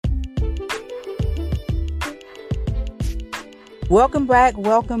Welcome back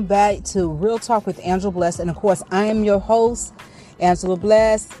to Real Talk with Angela Bless. And of course, I am your host, Angela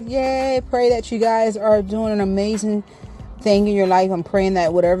Bless. Yay! Pray that you guys are doing an amazing thing in your life. I'm praying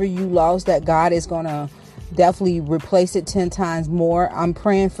that whatever you lost, that God is going to definitely replace it 10 times more. I'm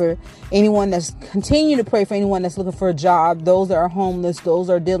praying for anyone that's continue to pray for anyone that's looking for a job, those that are homeless, those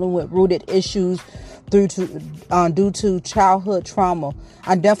that are dealing with rooted issues due to childhood trauma.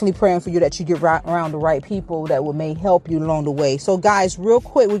 I'm definitely praying for you that you get around the right people that may help you along the way. So guys, real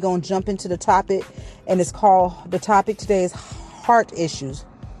quick, we're going to jump into the topic, and the topic today is heart issues.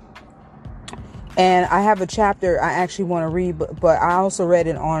 And I have a chapter I actually want to read, but I also read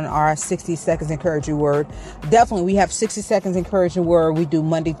it on our 60 Seconds Encouraging Word. Definitely, we have 60 Seconds Encouraging Word. We do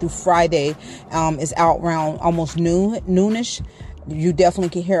Monday through Friday. It's out around almost noonish. You definitely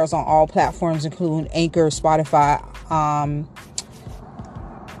can hear us on all platforms, including Anchor, Spotify,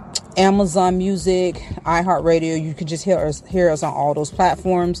 Amazon Music, iHeartRadio. You can just hear us on all those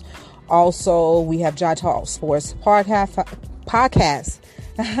platforms. Also, we have Jai Talk Sports podcast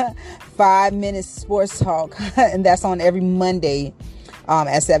 5 minutes sports talk, and that's on every Monday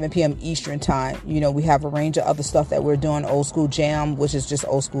at 7 p.m. Eastern time. You know, we have a range of other stuff that we're doing. Old School Jam, which is just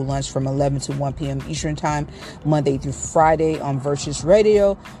old school lunch from 11 to 1 p.m. Eastern time, Monday through Friday on Virtuous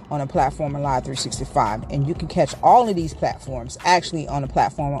Radio on a platform of Live 365. And you can catch all of these platforms actually on the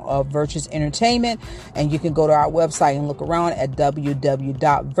platform of Virtuous Entertainment. And you can go to our website and look around at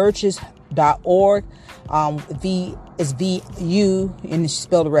www.virtuous.org. V is VU, and you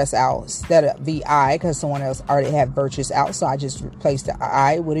spell the rest out instead of VI because someone else already had Virtuous out, so I just replaced the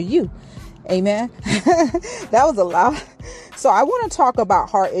I with a U. Amen. That was a lot. So I want to talk about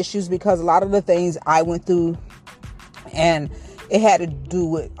heart issues because a lot of the things I went through, and it had to do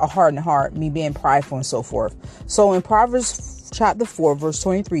with a hardened heart, me being prideful and so forth. So in Proverbs chapter 4, verse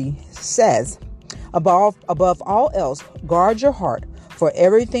 23 says, above all else, guard your heart, for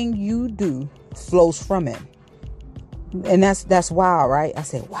everything you do flows from it. And that's wow, right? I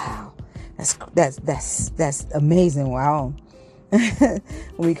said, wow, that's amazing. Wow. When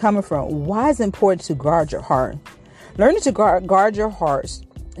we coming from, why is it important to guard your heart? Learning to guard your hearts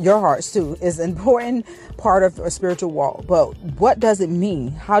too is an important part of a spiritual walk. But what does it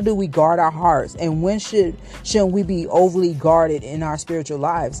mean? How do we guard our hearts? And when shouldn't we be overly guarded in our spiritual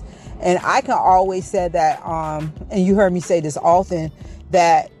lives? And I can always say that, and you heard me say this often,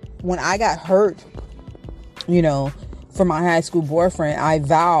 that when I got hurt, you know, from my high school boyfriend, I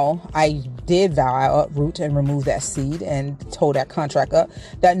did vow, I uproot and remove that seed and told that contract up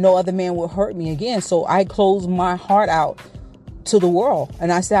that no other man would hurt me again. So I closed my heart out to the world.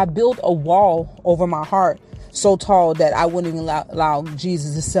 And I said, I built a wall over my heart so tall that I wouldn't even allow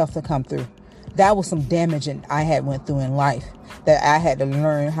Jesus himself to come through. That was some damaging I had went through in life, that I had to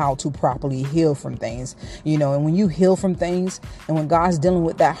learn how to properly heal from things, you know. And when you heal from things, and when God's dealing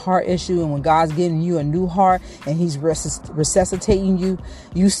with that heart issue, and when God's giving you a new heart and he's resuscitating you,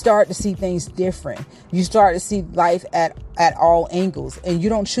 you start to see things different. You start to see life at all angles, and you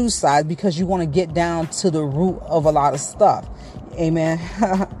don't choose sides because you want to get down to the root of a lot of stuff. Amen.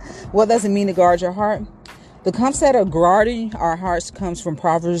 What does it mean to guard your heart? The concept of guarding our hearts comes from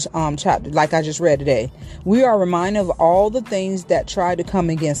Proverbs chapter, like I just read today. We are reminded of all the things that try to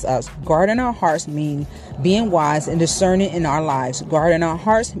come against us. Guarding our hearts means being wise and discerning in our lives. Guarding our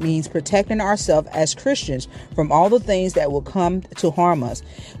hearts means protecting ourselves as Christians from all the things that will come to harm us.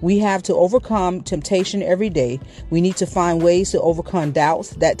 We have to overcome temptation every day. We need to find ways to overcome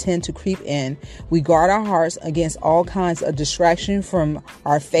doubts that tend to creep in. We guard our hearts against all kinds of distraction from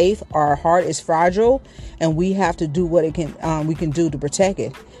our faith. Our heart is fragile, and we have to do what we can do to protect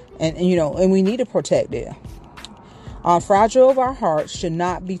it. And we need to protect it. Fragile of our hearts should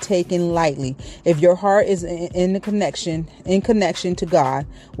not be taken lightly. If your heart is in connection to God,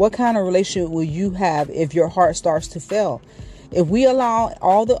 what kind of relationship will you have if your heart starts to fail? If we allow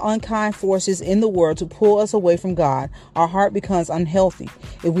all the unkind forces in the world to pull us away from God, our heart becomes unhealthy.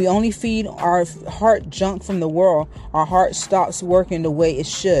 If we only feed our heart junk from the world, our heart stops working the way it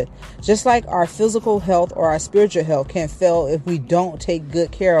should. Just like our physical health or our spiritual health can fail if we don't take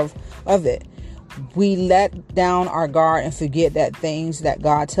good care of it. We let down our guard and forget that things that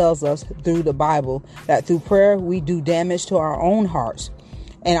God tells us through the Bible, that through prayer we do damage to our own hearts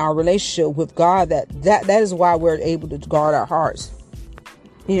and our relationship with God. That is why we're able to guard our hearts.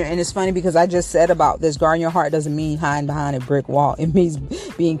 You know, and it's funny because I just said about this, guarding your heart doesn't mean hiding behind a brick wall. It means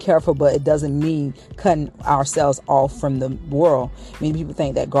being careful, but it doesn't mean cutting ourselves off from the world. Many people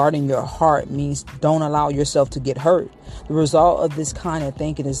think that guarding your heart means don't allow yourself to get hurt. The result of this kind of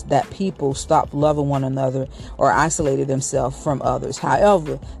thinking is that people stop loving one another or isolated themselves from others.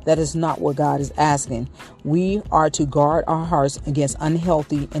 However, that is not what God is asking. We are to guard our hearts against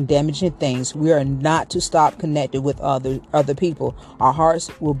unhealthy and damaging things. We are not to stop connected with other people. Our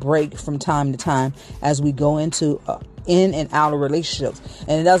hearts will break from time to time as we go into in and out of relationships.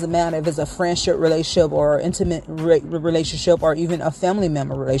 And it doesn't matter if it's a friendship relationship or intimate relationship or even a family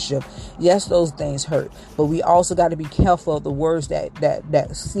member relationship. Yes, those things hurt, but we also got to be careful of the words that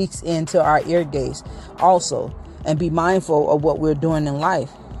seeks into our ear gates also, and be mindful of what we're doing in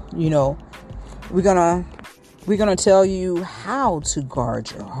life. We're gonna tell you how to guard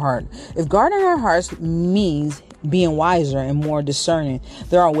your heart. If guarding our hearts means being wiser and more discerning,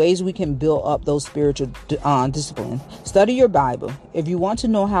 there are ways we can build up those spiritual discipline. Study your Bible. If you want to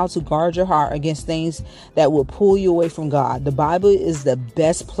know how to guard your heart against things that will pull you away from God, the Bible is the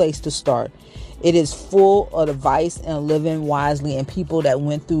best place to start. It is full of advice and living wisely and people that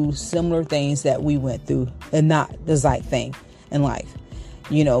went through similar things that we went through, and not the right thing in life.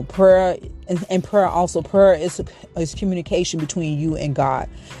 Prayer is communication between you and God,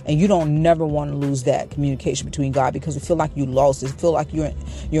 and you don't never want to lose that communication between God, because you feel like you lost it. You feel like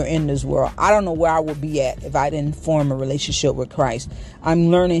you're in this world. I don't know where I would be at if I didn't form a relationship with Christ.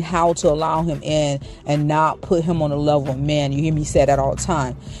 I'm learning how to allow him in and not put him on the level of man. You hear me say that all the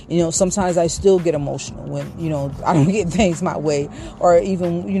time. Sometimes I still get emotional when I don't get things my way, or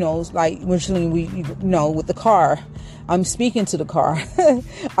even like recently with the car. I'm speaking to the car.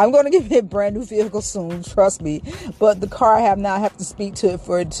 I'm going to give it a brand new vehicle soon, trust me. But the car I have to speak to it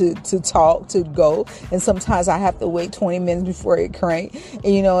for it to talk, to go. And sometimes I have to wait 20 minutes before it crank.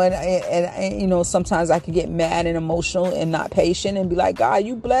 And sometimes I can get mad and emotional and not patient and be like, God,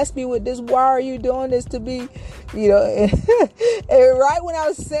 you blessed me with this. Why are you doing this to me? And right when I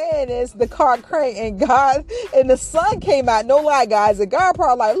was saying this, the car cranked and the sun came out. No lie, guys. And God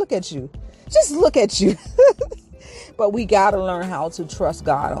probably like, look at you. Just look at you. But we got to learn how to trust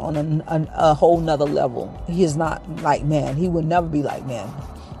God on a whole nother level. He is not like man. He would never be like man,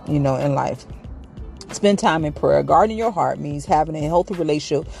 in life. Spend time in prayer. Guarding your heart means having a healthy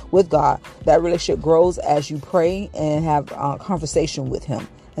relationship with God. That relationship grows as you pray and have a conversation with him.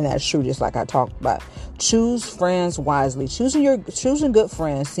 And that's true, just like I talked about. Choose friends wisely. Choosing good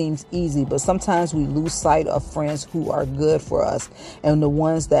friends seems easy, but sometimes we lose sight of friends who are good for us and the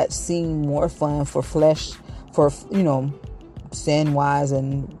ones that seem more fun for flesh, for sin wise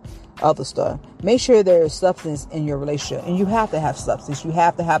and other stuff. Make sure there is substance in your relationship, and you have to have substance. You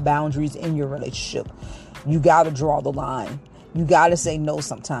have to have boundaries in your relationship. You got to draw the line. You got to say no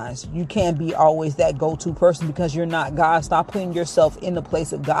sometimes. You can't be always that go-to person because you're not God. Stop putting yourself in the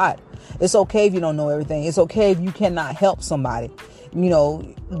place of God. It's okay if you don't know everything. It's okay if you cannot help somebody.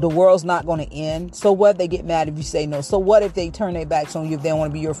 The world's not going to end. So what if they get mad if you say no? So what if they turn their backs on you if they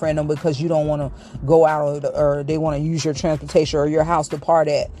want to be your friend because you don't want to go out or they want to use your transportation or your house to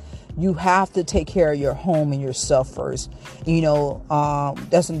party at? You have to take care of your home and yourself first.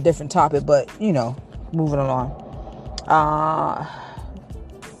 That's a different topic, but moving along.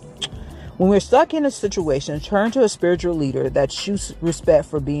 When we're stuck in a situation, turn to a spiritual leader that shows respect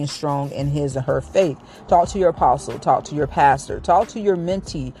for being strong in his or her faith. Talk to your apostle, talk to your pastor, talk to your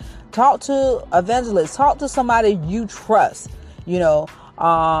mentee, talk to evangelists, talk to somebody you trust. Don't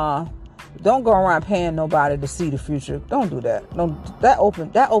go around paying nobody to see the future. Don't do that.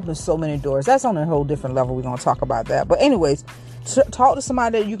 That opens so many doors. That's on a whole different level. We're going to talk about that. But anyways, talk to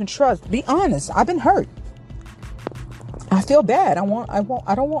somebody that you can trust. Be honest. I've been hurt. I feel bad. I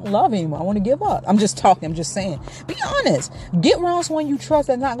don't want love anymore. I want to give up. I'm just talking. I'm just saying. Be honest. Get around someone you trust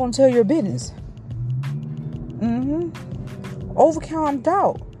that's not going to tell your business. Overcome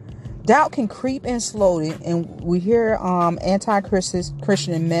doubt. Doubt can creep in slowly, and we hear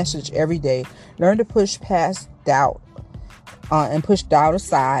anti-Christian message every day. Learn to push past doubt and push doubt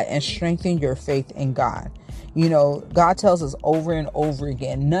aside and strengthen your faith in God. God tells us over and over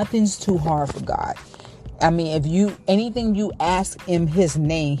again, nothing's too hard for God. I mean, anything you ask in his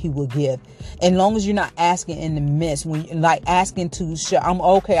name, he will give. And long as you're not asking in the midst, when you like asking to show, I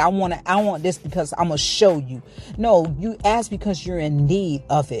want this because I'm going to show you. No, you ask because you're in need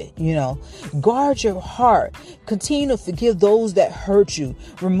of it. Guard your heart. Continue to forgive those that hurt you.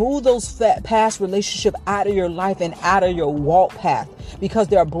 Remove those past relationships out of your life and out of your walk path, because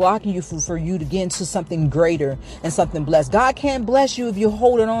they're blocking you for you to get into something greater and something blessed. God can't bless you if you're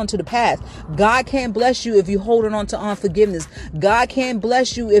holding on to the past. God can't bless you if you're holding on to unforgiveness. God can't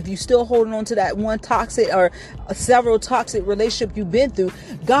bless you if you're still holding on to that one toxic or several toxic relationship you've been through.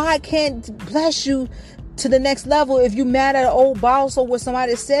 God can't bless you to the next level. If you mad at an old boss or what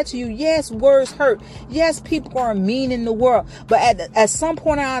somebody said to you, yes, words hurt. Yes, people are mean in the world. But at some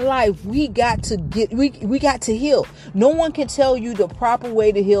point in our life, we got to heal. No one can tell you the proper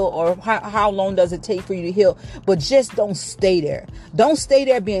way to heal or how long does it take for you to heal. But just don't stay there. Don't stay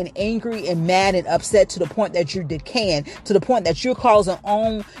there being angry and mad and upset to the point that you're decaying, to the point that you're causing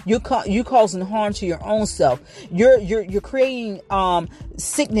harm to your own self. You're creating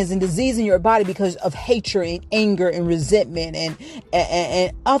sickness and disease in your body because of hatred and anger and resentment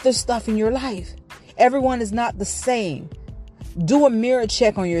and other stuff in your life. Everyone is not the same. Do a mirror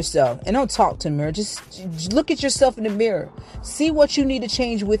check on yourself, and don't talk to the mirror. Just look at yourself in the mirror. See what you need to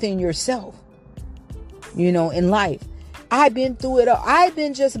change within yourself, in life. I've been through it all. I've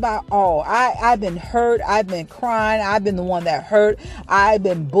been just about all. I've been hurt. I've been crying. I've been the one that hurt. I've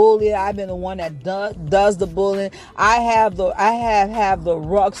been bullied. I've been the one that does the bullying. I have the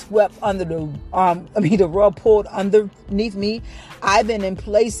rug swept under the rug pulled underneath me. I've been in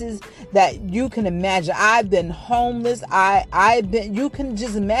places that you can imagine. I've been homeless. You can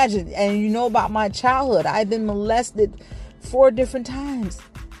just imagine. And about my childhood. I've been molested 4 different times.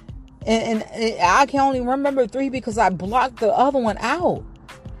 And I can only remember 3 because I blocked the other one out,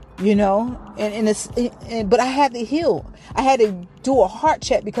 but I had to heal. I had to do a heart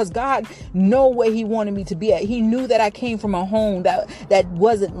check because God knew where he wanted me to be at. He knew that I came from a home that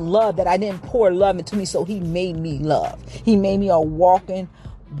wasn't love, that I didn't pour love into me. So he made me love. He made me a walking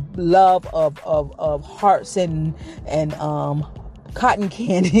love of hearts and cotton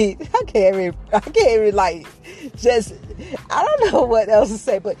candy. I can't even I don't know what else to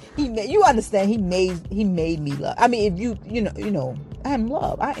say, but you understand, he made me love. I mean, if you I am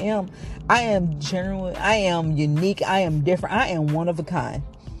love. I am genuine. I am unique. I am different. I am one of a kind.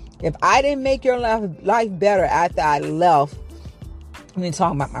 If I didn't make your life better after I left, I'm even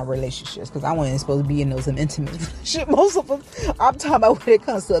talking about my relationships because I wasn't supposed to be in those intimate relationships. Most of them, I'm talking about when it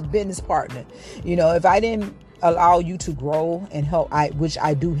comes to a business partner. If I didn't allow you to grow and help, which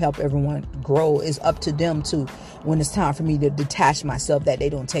I do help everyone grow, it's up to them too. When it's time for me to detach myself, that they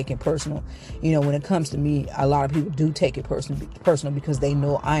don't take it personal. When it comes to me, a lot of people do take it personal because they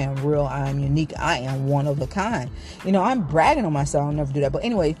know I am real, I am unique, I am one of a kind. I'm bragging on myself. I'll never do that. But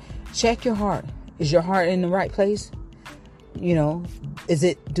anyway, check your heart. Is your heart in the right place? Do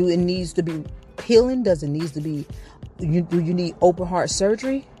it needs to be healing? Does it needs to be? Do you need open heart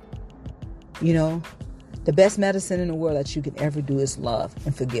surgery? The best medicine in the world that you can ever do is love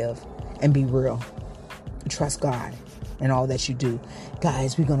and forgive and be real. And trust God in all that you do.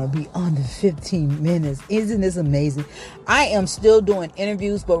 Guys, we're going to be under 15 minutes. Isn't this amazing? I am still doing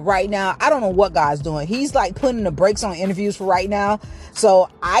interviews, but right now, I don't know what God's doing. He's like putting the brakes on interviews for right now. So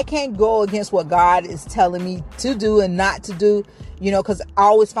I can't go against what God is telling me to do and not to do. Because I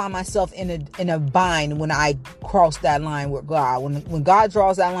always find myself in a bind when I cross that line with God. When God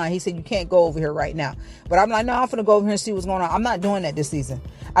draws that line, he said, you can't go over here right now. But I'm like, no, I'm going to go over here and see what's going on. I'm not doing that this season.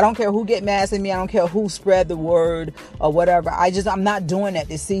 I don't care who get mad at me. I don't care who spread the word or whatever. I'm not doing that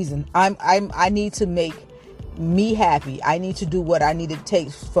this season. I need to make me happy. I need to do what I need to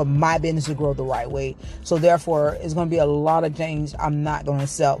take for my business to grow the right way. So therefore, it's going to be a lot of things I'm not going to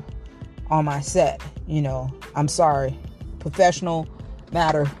sell on my set. I'm sorry. Professional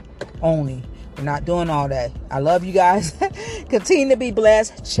matter only. We're not doing all that. I love you guys. Continue to be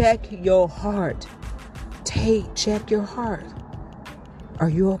blessed. Check your heart. Check your heart. Are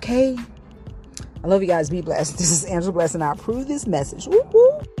you okay? I love you guys. Be blessed. This is Angela Bless, and I approve this message.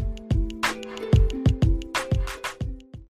 Woo-hoo.